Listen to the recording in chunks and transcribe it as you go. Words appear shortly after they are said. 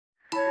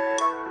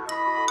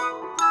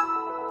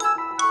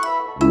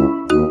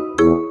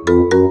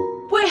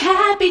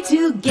we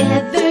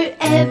together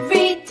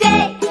every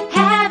day,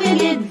 having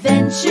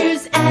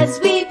adventures as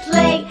we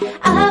play.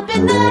 Up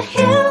in the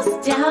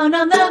hills, down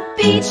on the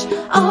beach,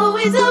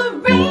 always a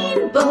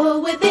rainbow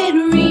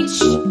within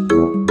reach.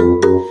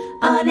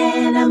 On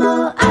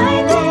Animal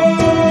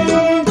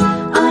Island,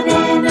 on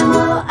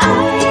Animal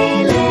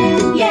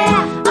Island,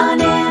 yeah.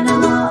 On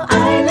Animal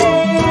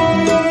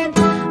Island,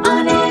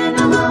 on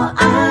Animal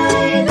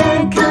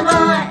Island, come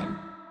on.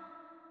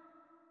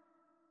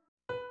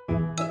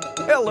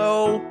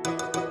 Hello.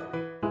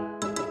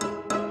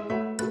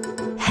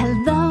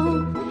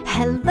 Hello,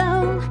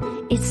 hello,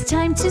 it's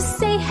time to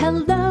say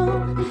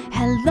hello.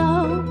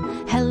 Hello,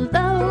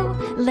 hello,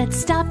 let's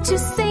stop to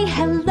say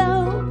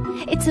hello.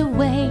 It's a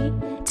way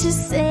to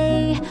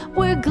say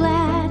we're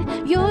glad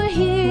you're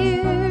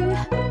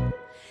here.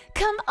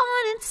 Come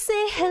on and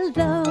say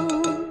hello.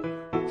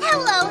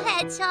 Hello,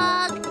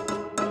 Hedgehog.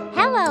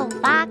 Hello,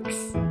 Fox.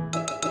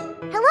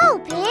 Hello,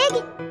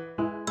 Pig.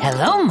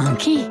 Hello,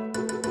 Monkey.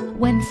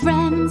 When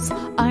friends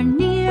are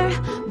near,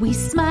 we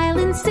smile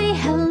and say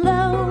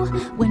hello.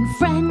 When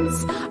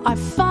friends are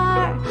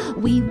far,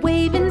 we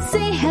wave and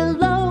say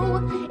hello.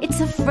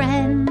 It's a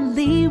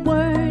friendly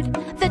word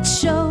that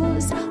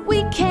shows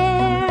we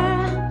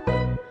care.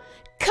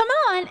 Come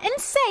on and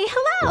say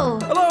hello.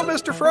 Hello,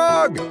 Mr.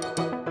 Frog.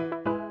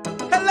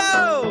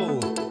 Hello.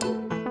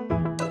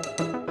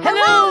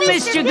 Hello,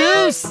 Mr.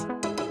 Goose.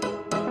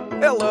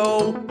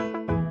 Hello.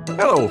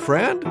 Hello,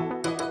 friend.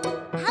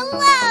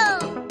 Hello.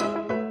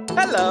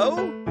 Hello.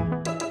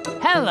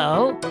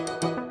 Hello.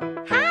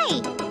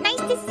 Hi,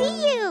 nice to see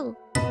you.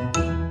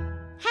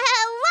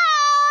 Hello.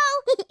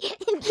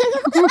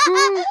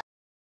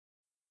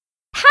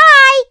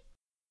 Hi.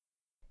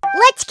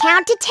 Let's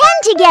count to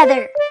 10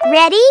 together.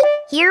 Ready?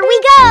 Here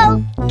we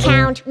go.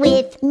 Count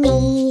with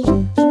me.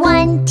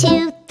 1,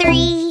 2,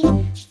 3,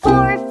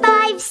 4,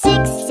 5,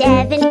 6,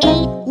 7,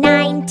 8,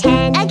 9,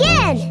 10.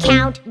 Again.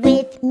 Count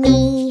with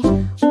me.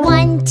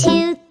 1,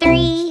 2,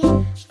 3,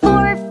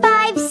 4,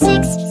 5,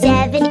 6,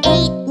 7,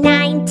 8,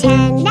 9,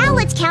 10. Now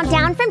let's count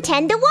down from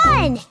 10 to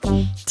 1.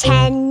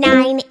 10,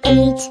 9,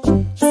 8,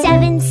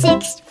 7,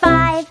 6,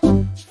 5,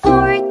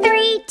 4,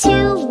 3,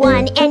 2,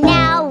 1. And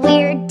now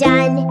we're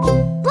done.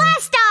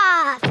 Blast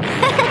off!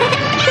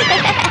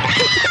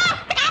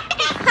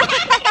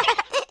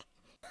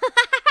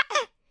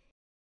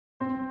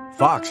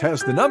 Fox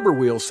has the number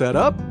wheel set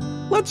up.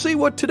 Let's see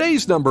what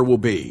today's number will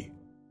be.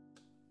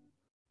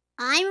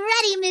 I'm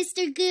ready,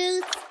 Mr.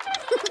 Goose.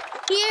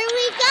 Here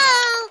we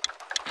go.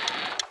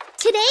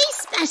 Today's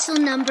special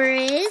number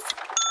is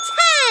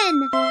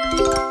 10.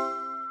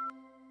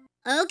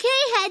 Okay,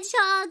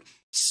 Hedgehog.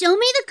 Show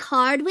me the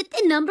card with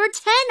the number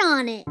 10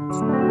 on it.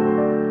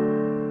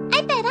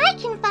 I bet I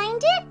can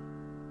find it.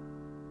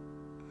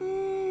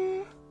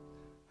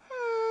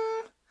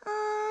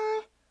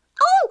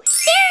 Oh,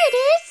 there it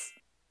is.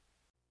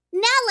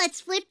 Now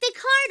let's flip the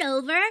card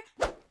over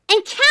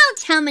and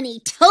count how many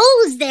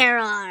toes there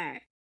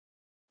are.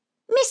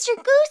 Mr.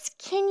 Goose,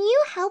 can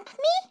you help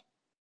me?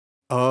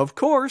 Of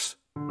course.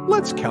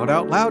 Let's count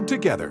out loud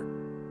together.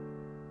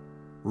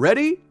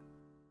 Ready?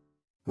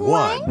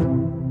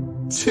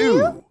 1,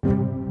 2,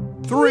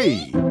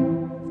 3,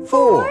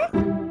 4,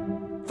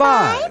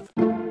 5,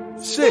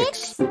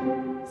 6,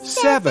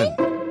 7,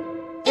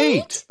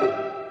 8,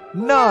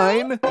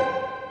 9,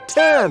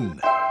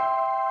 10.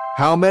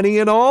 How many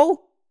in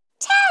all?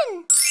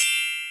 10.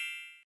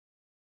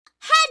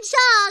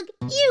 Hedgehog,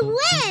 you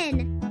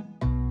win!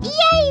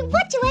 Yay,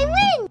 what do I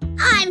win?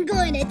 I'm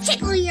going to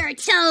tickle your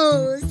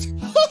toes.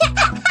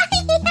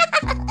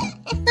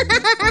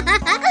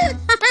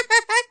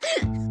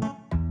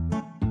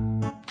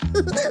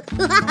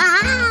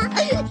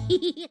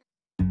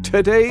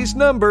 Today's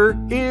number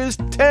is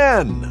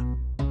 10.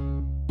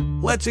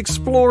 Let's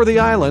explore the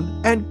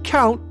island and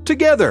count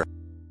together.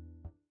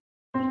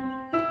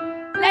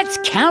 Let's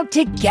count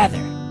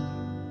together.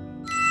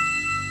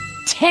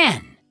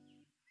 10.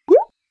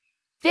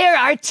 There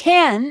are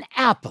 10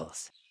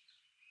 apples.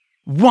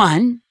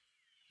 1,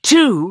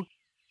 2,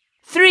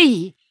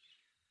 3,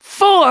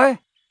 4,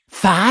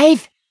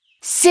 5,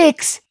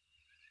 6,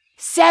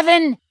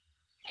 7,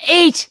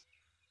 8,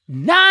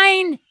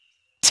 9,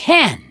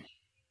 10.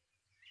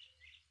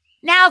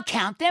 Now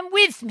count them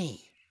with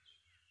me.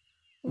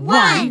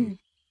 1,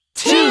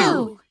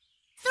 2,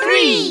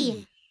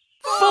 3,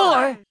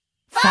 4,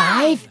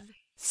 5,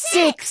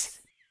 6,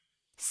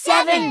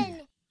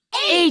 7,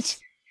 8,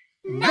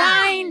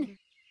 9,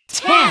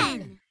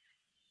 10.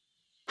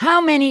 How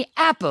many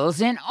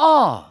apples in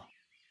all?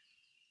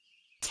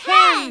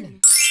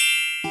 10.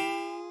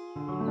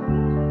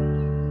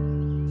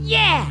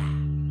 Yeah!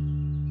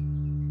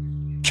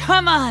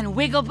 Come on,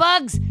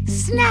 Wigglebugs,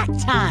 snack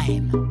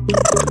time!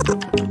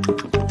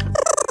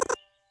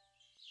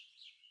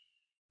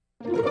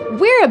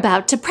 We're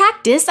about to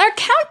practice our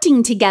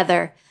counting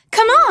together.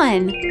 Come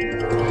on!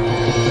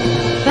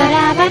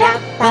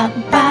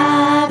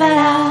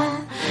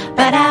 Ba-da-ba-da-ba-ba-ba-da.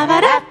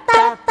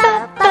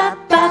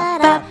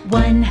 Ba-da-ba-da-ba-ba-ba-ba-ba.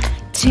 1,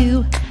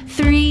 2,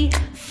 3,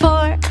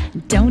 4.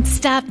 Don't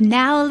stop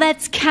now,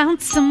 let's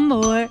count some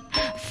more.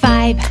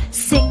 5,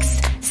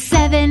 6,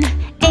 7,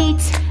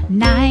 8,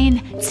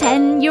 9,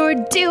 10. You're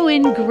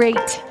doing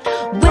great.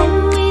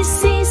 When we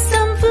see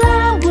some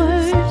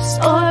flowers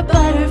or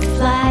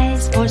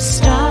butterflies or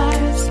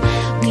stars,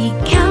 we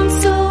count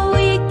so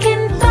we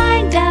can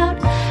find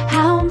out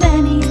how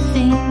many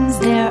things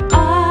there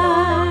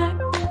are.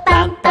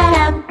 Bum,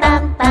 ba-dum,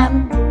 bum,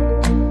 bum.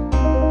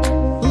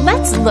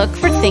 Let's look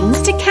for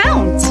things to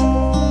count.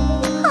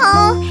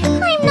 Oh,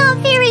 I'm not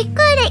very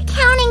good at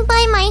counting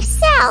by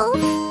myself.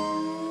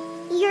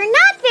 You're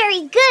not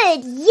very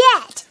good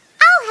yet.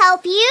 I'll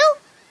help you.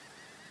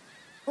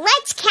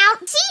 Let's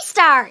count sea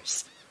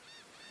stars.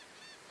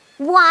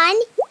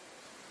 1,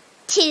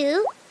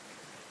 2,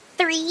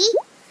 3,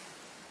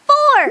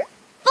 4.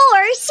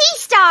 4 sea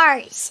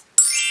stars.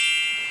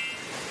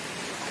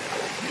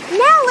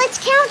 Now let's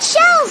count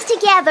shells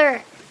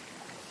together.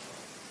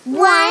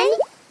 1,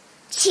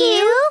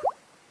 2,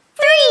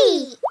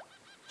 3.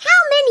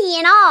 How many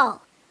in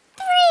all?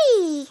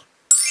 3.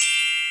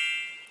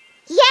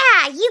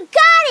 Yeah, you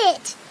got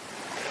it!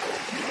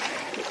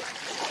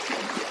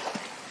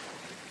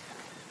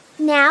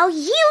 Now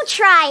you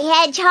try,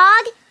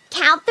 Hedgehog.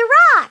 Count the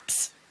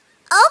rocks.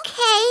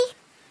 Okay.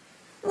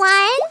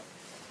 1,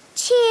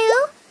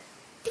 2,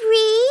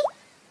 3,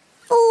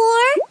 4,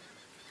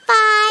 5,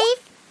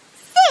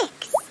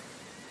 6.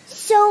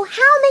 So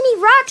how many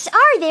rocks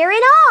are there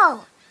in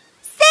all?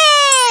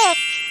 6!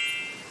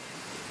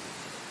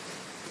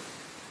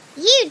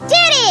 You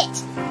did it!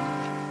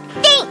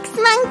 Thanks,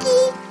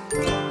 Monkey!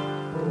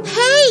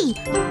 Hey,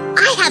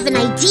 I have an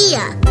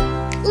idea.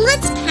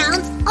 Let's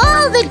count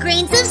all the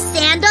grains of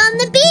sand on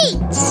the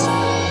beach.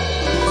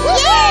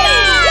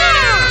 Yeah!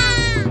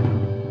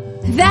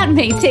 That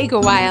may take a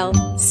while.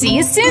 See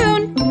you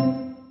soon.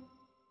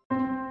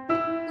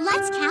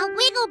 Let's count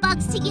wiggle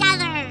bugs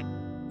together.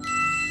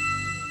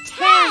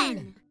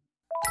 10.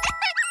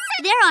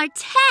 There are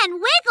 10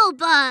 wiggle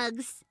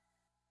bugs.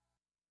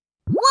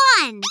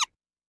 1,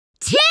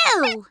 2,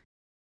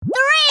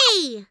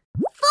 3,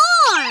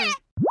 4,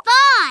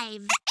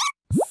 5,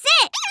 6,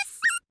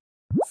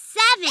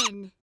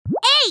 7,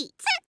 8,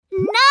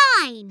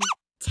 9,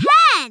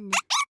 10.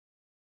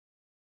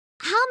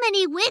 How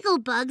many wiggle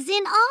bugs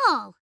in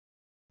all?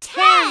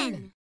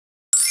 10.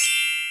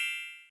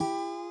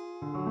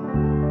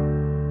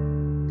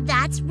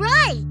 That's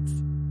right.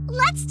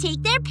 Let's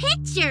take their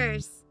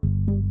pictures.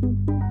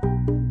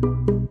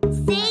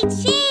 Say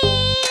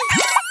cheese!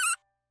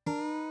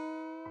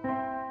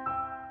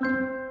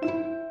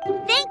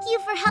 Thank you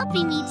for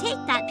helping me take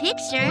that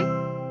picture.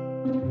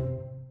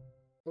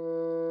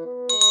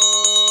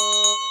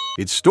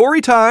 It's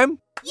story time.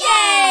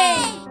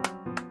 Yay!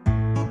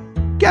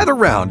 Gather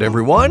round,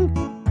 everyone.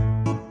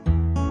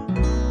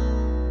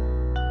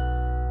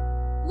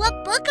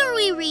 What book are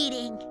we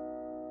reading?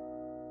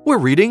 We're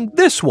reading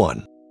this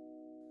one.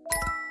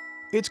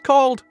 It's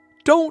called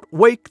Don't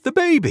Wake the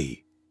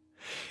Baby.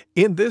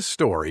 In this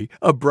story,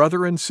 a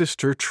brother and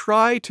sister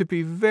try to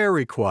be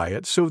very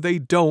quiet so they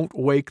don't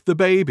wake the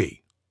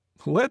baby.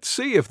 Let's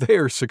see if they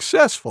are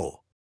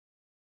successful.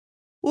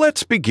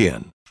 Let's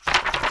begin.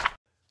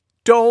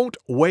 Don't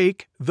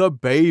Wake the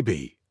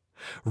Baby.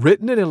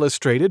 Written and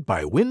illustrated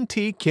by Win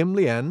T. Kim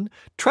Lien,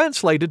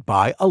 translated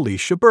by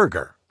Alicia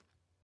Berger.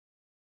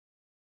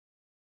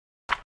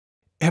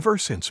 Ever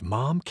since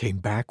Mom came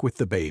back with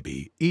the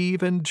baby,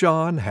 Eve and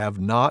John have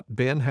not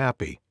been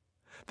happy.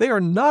 They are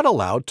not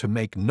allowed to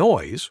make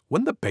noise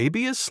when the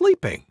baby is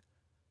sleeping.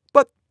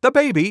 But the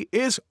baby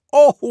is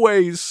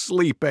always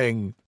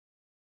sleeping.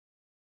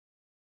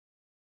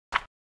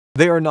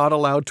 They are not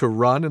allowed to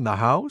run in the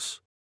house.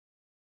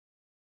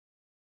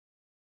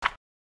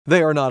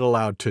 They are not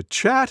allowed to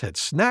chat at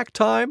snack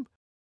time.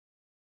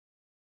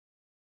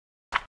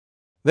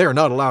 They are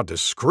not allowed to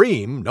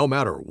scream no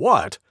matter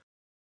what.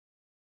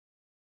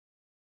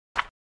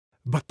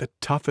 But the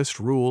toughest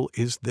rule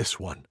is this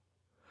one.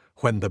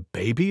 When the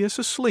baby is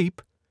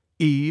asleep,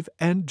 Eve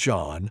and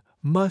John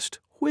must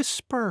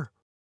whisper.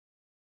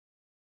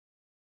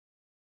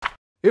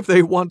 If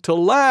they want to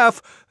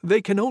laugh,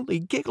 they can only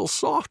giggle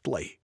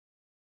softly.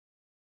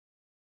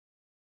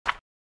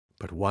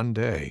 But one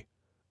day,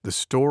 the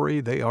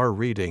story they are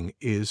reading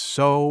is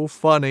so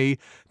funny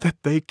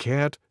that they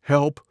can't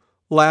help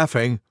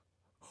laughing.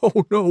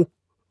 Oh no!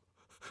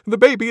 The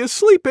baby is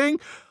sleeping!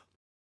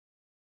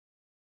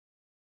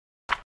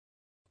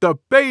 The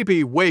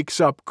baby wakes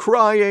up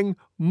crying.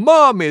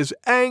 Mom is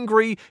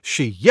angry.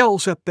 She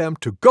yells at them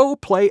to go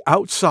play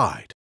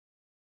outside.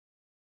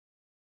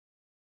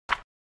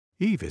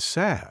 Eve is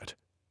sad.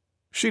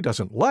 She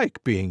doesn't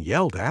like being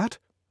yelled at.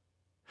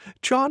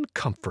 John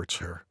comforts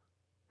her.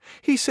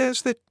 He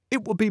says that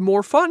it will be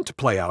more fun to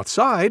play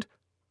outside.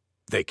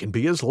 They can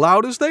be as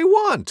loud as they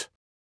want.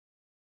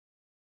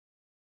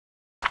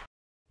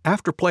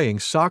 After playing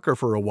soccer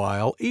for a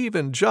while, Eve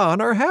and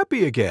John are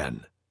happy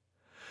again.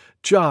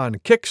 John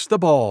kicks the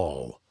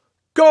ball.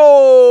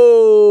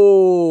 Goal!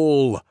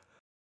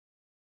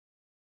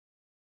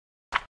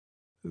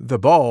 The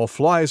ball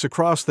flies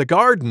across the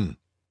garden.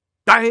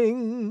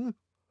 Bang!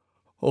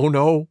 Oh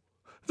no,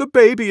 the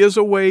baby is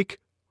awake.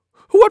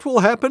 What will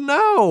happen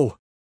now?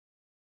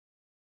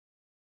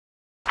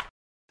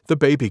 The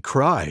baby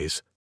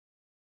cries.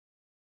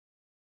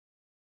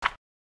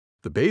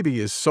 The baby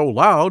is so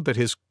loud that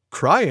his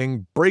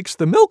crying breaks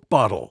the milk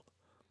bottle.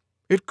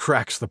 It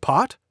cracks the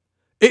pot.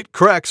 It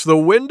cracks the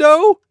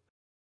window.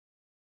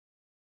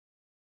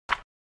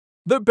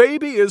 The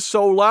baby is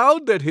so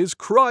loud that his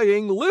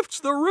crying lifts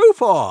the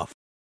roof off.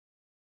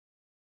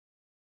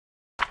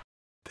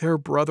 Their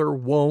brother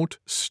won't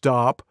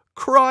stop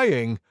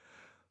crying.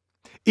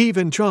 Eve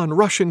and John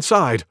rush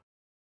inside.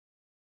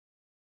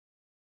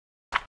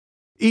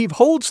 Eve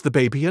holds the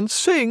baby and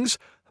sings,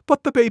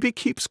 but the baby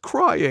keeps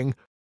crying.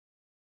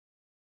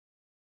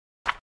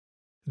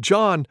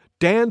 John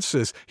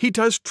dances, he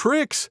does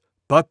tricks,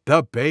 but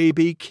the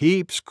baby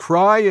keeps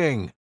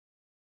crying.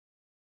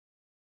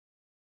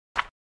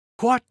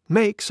 What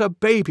makes a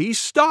baby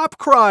stop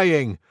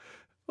crying?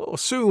 Oh,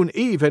 soon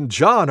Eve and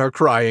John are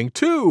crying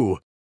too.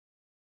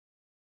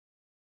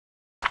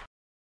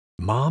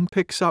 Mom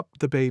picks up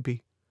the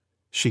baby.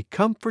 She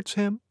comforts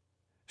him.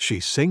 She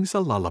sings a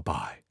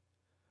lullaby.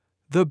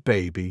 The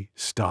baby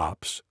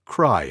stops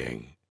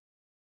crying.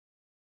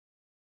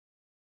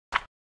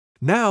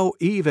 Now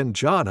Eve and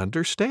John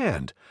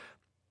understand.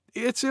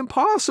 It's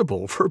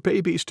impossible for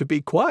babies to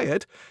be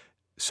quiet,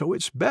 so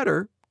it's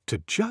better to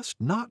just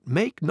not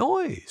make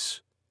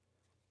noise.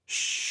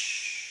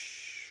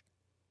 Shh.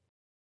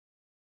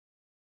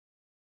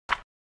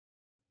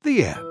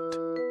 The end.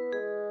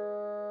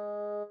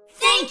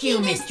 Thank you,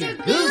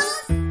 Mr.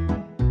 Goose.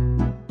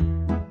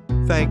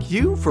 Thank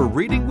you for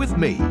reading with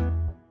me.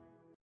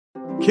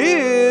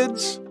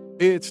 Kids,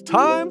 it's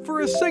time for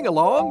a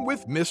sing-along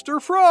with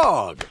Mr.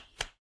 Frog.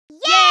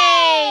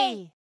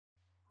 Yay!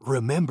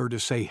 Remember to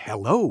say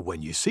hello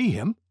when you see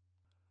him.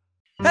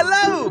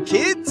 Hello,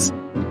 kids!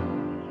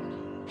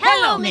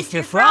 Hello,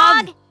 Mr.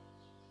 Frog.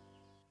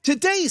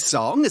 Today's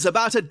song is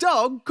about a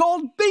dog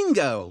called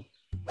Bingo.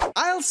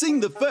 I'll sing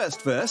the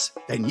first verse,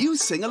 then you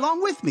sing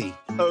along with me,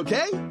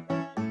 okay?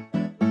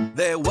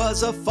 There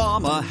was a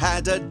farmer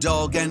had a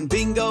dog and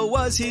Bingo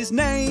was his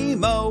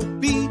name. Oh,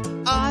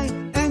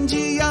 B-I-N-G-O,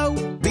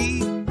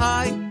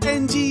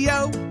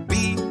 B-I-N-G-O,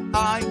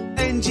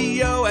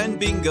 B-I-N-G-O, and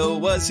Bingo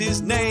was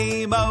his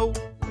name. Oh.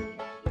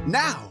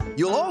 Now,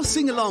 you'll all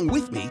sing along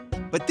with me,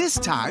 but this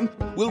time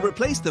we'll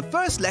replace the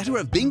first letter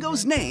of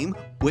Bingo's name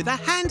with a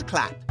hand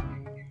clap.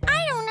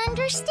 I don't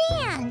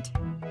understand.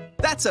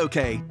 That's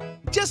okay.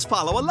 Just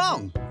follow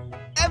along.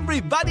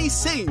 Everybody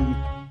sing.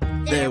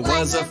 There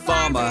was a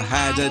farmer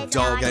had a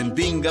dog and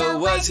Bingo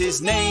was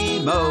his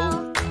name.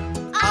 Oh,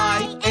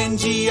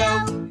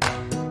 I-N-G-O,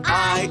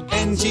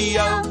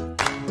 I-N-G-O,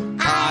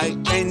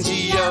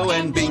 I-N-G-O,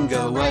 and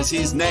Bingo was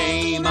his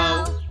name.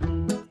 Oh.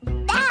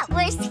 That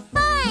was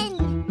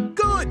fun.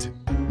 Good.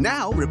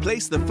 Now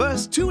replace the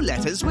first two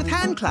letters with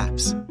hand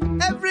claps.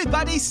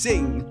 Everybody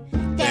sing.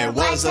 There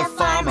was a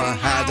farmer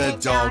had a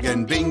dog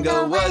and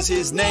Bingo was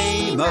his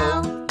name.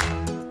 Oh,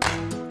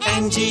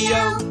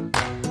 N-G-O,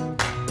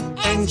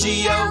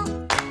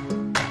 N-G-O,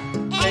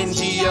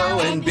 N-G-O,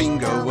 and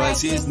Bingo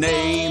was his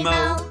name.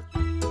 Oh.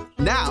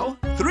 Now,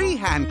 3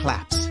 hand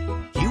claps.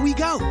 Here we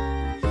go.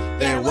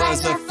 There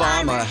was a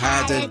farmer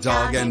had a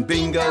dog and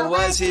Bingo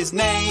was his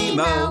name.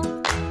 Oh,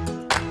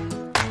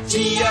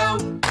 G-O,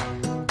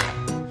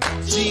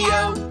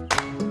 G-O,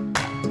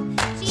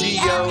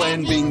 G-O,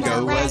 and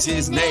Bingo was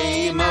his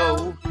name.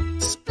 Oh,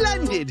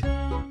 splendid.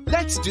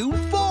 Let's do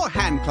 4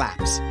 hand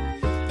claps.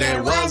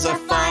 There was a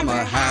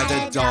farmer had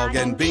a dog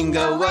and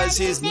Bingo was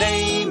his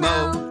name.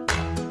 Oh,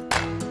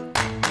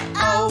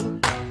 oh,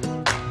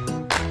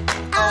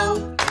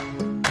 oh,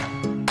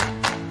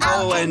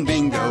 oh, and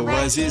Bingo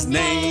was his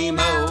name.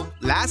 Oh,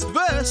 last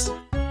verse.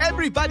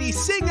 Everybody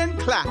sing and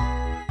clap.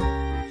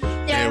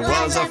 There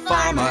was a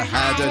farmer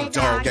had a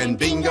dog and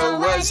Bingo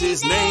was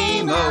his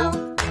name.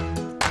 Oh,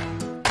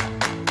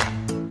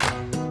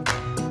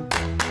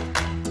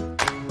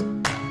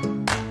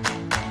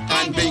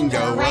 and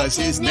Bingo was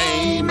his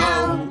name.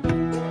 Oh,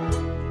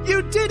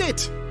 you did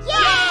it!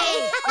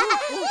 Yay!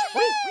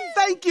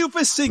 Thank you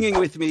for singing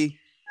with me.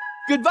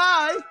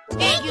 Goodbye.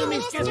 Thank you,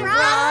 Mr.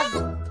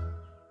 Frog.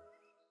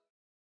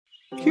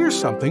 Here's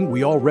something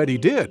we already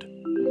did.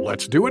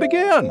 Let's do it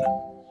again.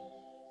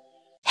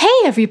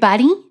 Hey,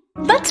 everybody!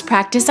 Let's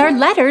practice our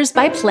letters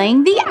by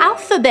playing the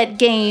alphabet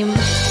game. Yay!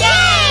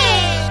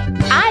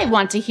 I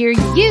want to hear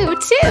you,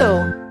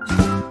 too.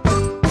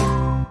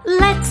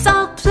 Let's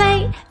all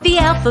play the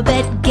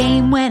alphabet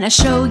game. When I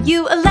show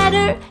you a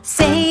letter,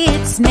 say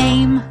its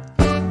name.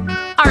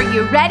 Are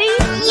you ready?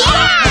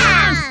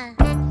 Yeah!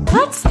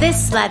 What's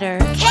this letter?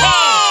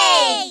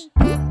 K!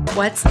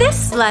 What's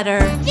this letter?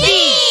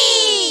 V!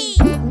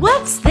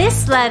 What's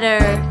this letter?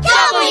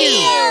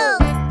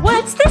 W!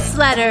 What's this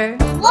letter?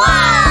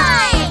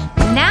 Y!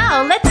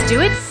 Now let's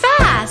do it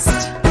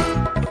fast.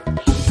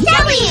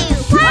 W!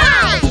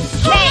 Y!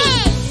 K!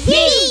 V!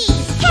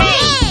 K!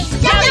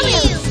 W!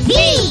 V!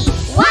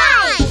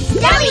 Y!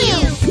 W!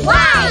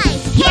 Y!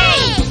 K!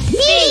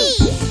 V!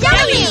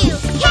 W!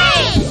 K!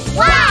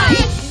 Y!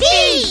 V!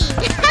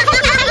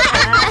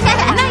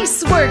 Nice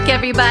work,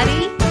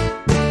 everybody.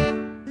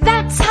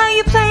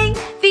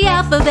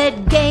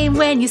 alphabet game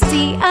when you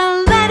see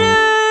a letter.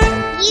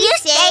 You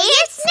say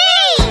its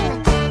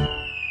name.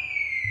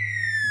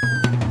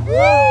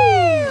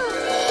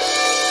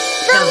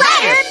 The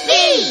letter B.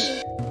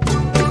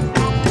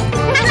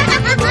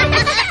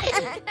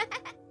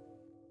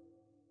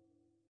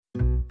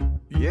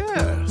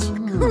 Yes.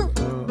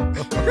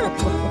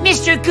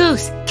 Mr.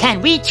 Goose,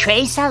 can we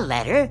trace a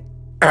letter?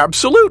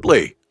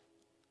 Absolutely.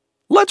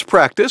 Let's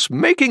practice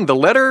making the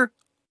letter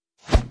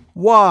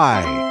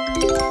Y.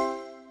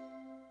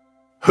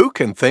 Who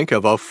can think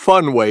of a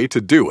fun way to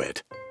do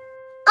it?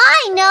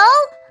 I know.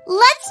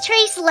 Let's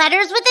trace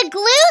letters with a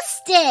glue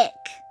stick.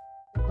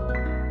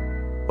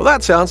 Well,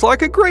 that sounds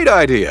like a great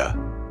idea.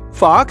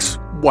 Fox,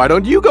 why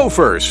don't you go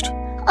first?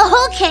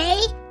 Okay.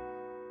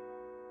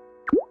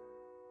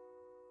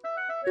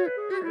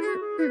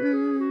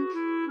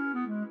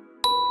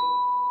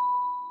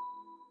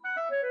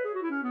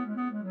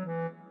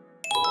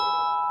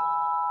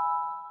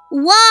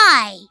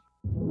 Y.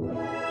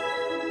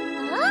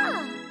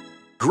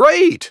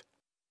 Great!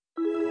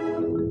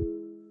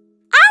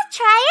 I'll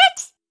try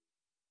it.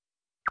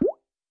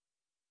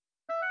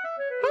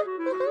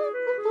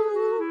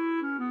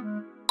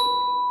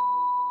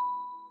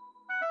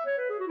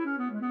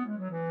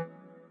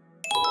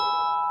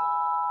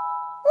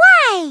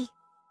 Y.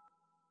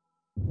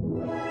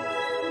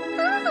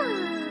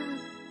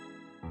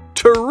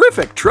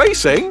 Terrific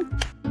tracing!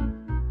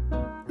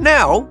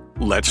 Now,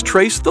 let's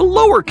trace the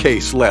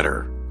lowercase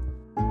letter.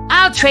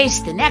 I'll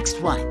trace the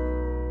next one.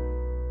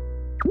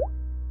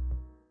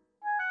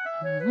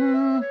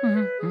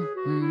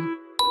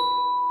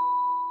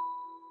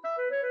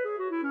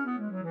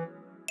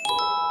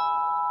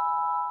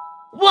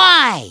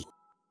 Y.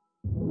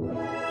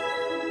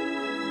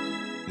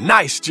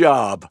 Nice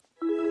job!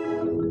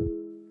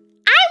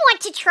 I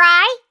want to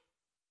try.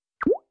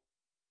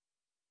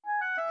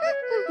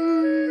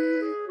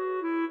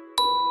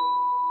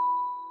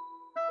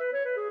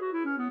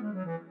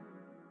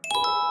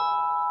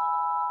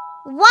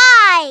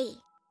 Y.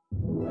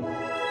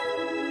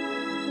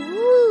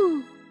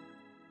 Ooh.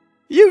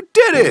 You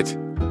did it!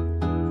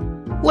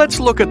 Let's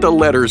look at the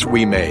letters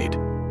we made.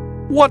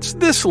 What's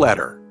this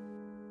letter?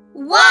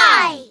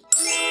 Y.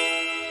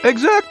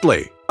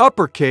 Exactly,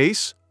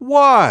 uppercase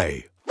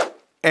Y.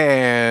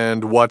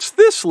 And what's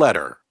this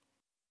letter?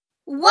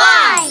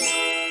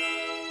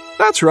 Y.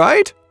 That's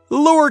right,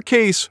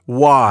 lowercase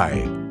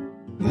y.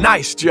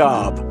 Nice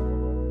job!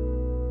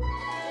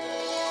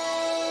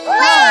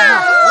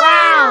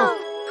 Wow!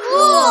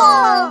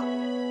 Cool!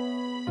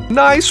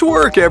 Nice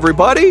work,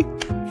 everybody!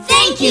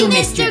 Thank you,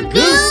 Mr.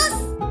 Goose.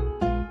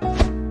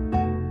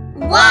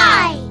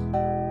 Y.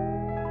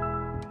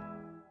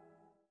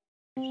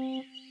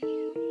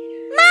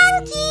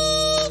 Monkey!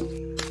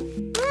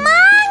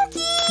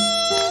 Monkey!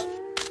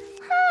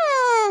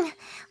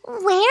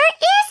 Where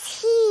is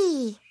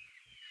he?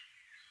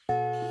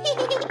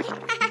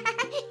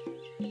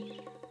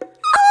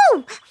 Oh,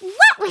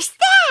 what was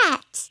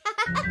that?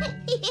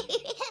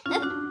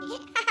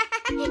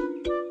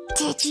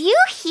 Did you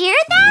hear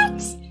that?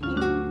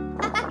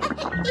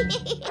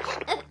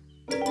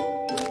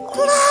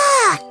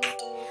 Look!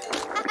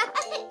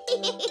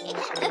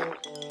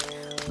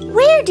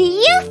 Where do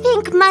you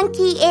think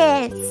Monkey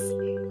is?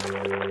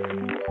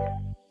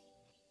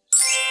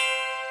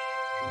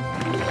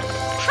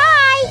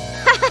 Hi!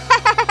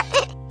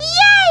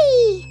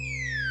 Yay!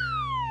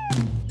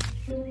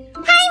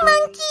 Hi,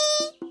 Monkey!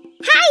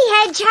 Hi,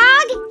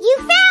 Hedgehog! You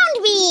found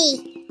me!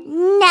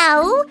 No,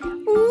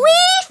 we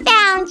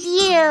found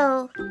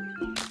you!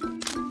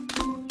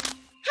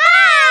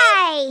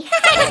 Hi!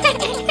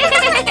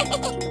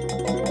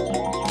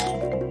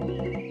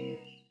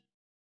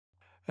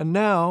 And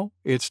now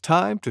it's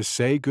time to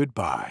say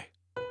goodbye.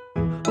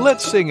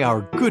 Let's sing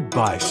our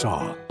goodbye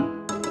song.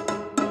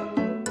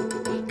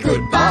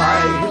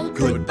 Goodbye,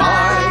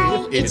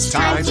 goodbye, it's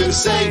time to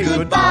say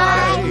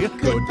goodbye.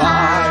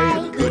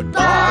 Goodbye,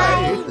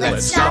 goodbye,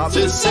 let's stop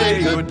to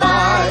say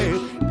goodbye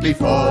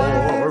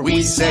before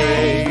we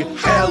say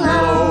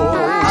hello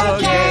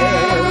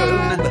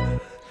again.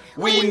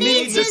 We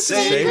need to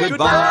say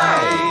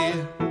goodbye.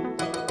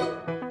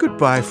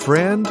 Goodbye,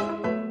 friend.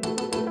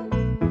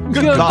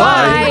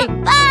 Goodbye.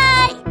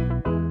 Bye!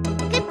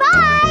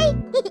 Goodbye!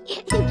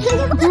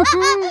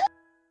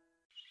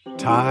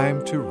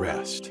 Time to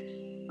rest.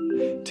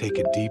 Take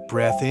a deep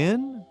breath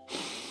in.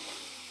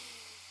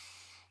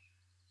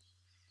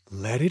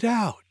 Let it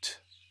out.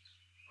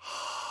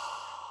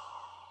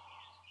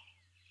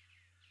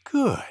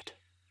 Good.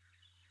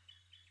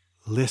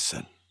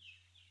 Listen.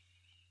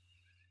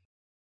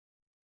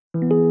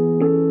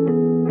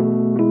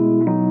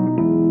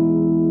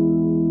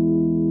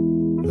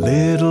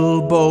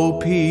 Little Bo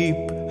Peep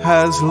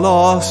has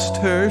lost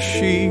her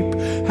sheep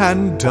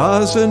and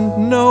doesn't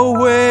know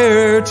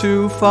where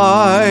to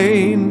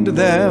find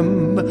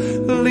them.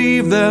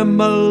 Leave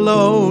them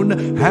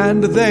alone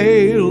and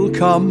they'll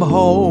come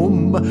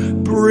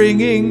home,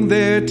 bringing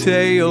their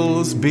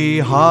tails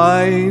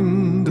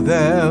behind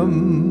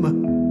them.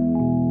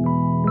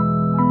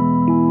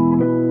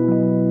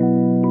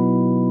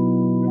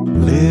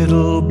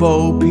 Little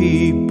Bo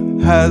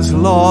Peep has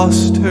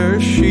lost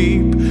her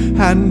sheep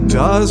and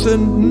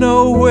doesn't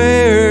know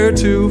where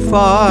to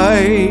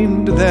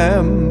find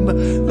them.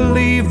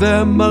 Leave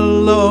them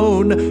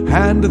alone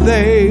and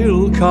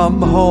they'll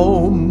come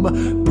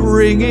home,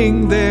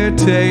 bringing their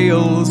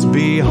tails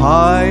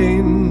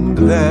behind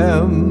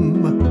them.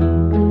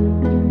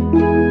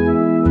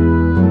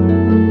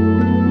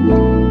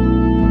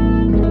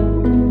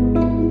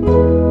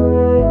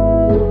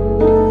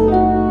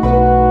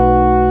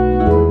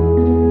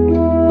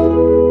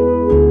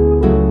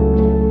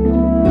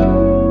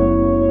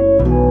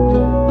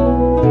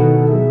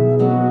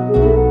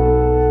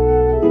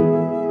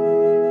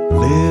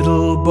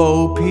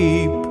 Bo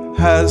Peep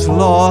has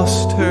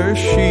lost her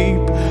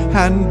sheep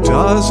and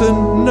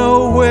doesn't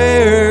know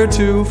where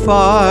to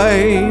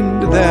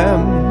find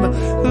them.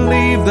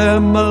 Leave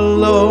them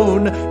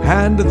alone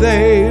and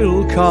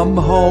they'll come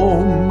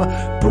home,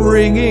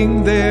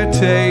 bringing their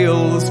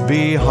tails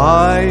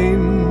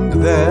behind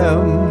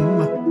them.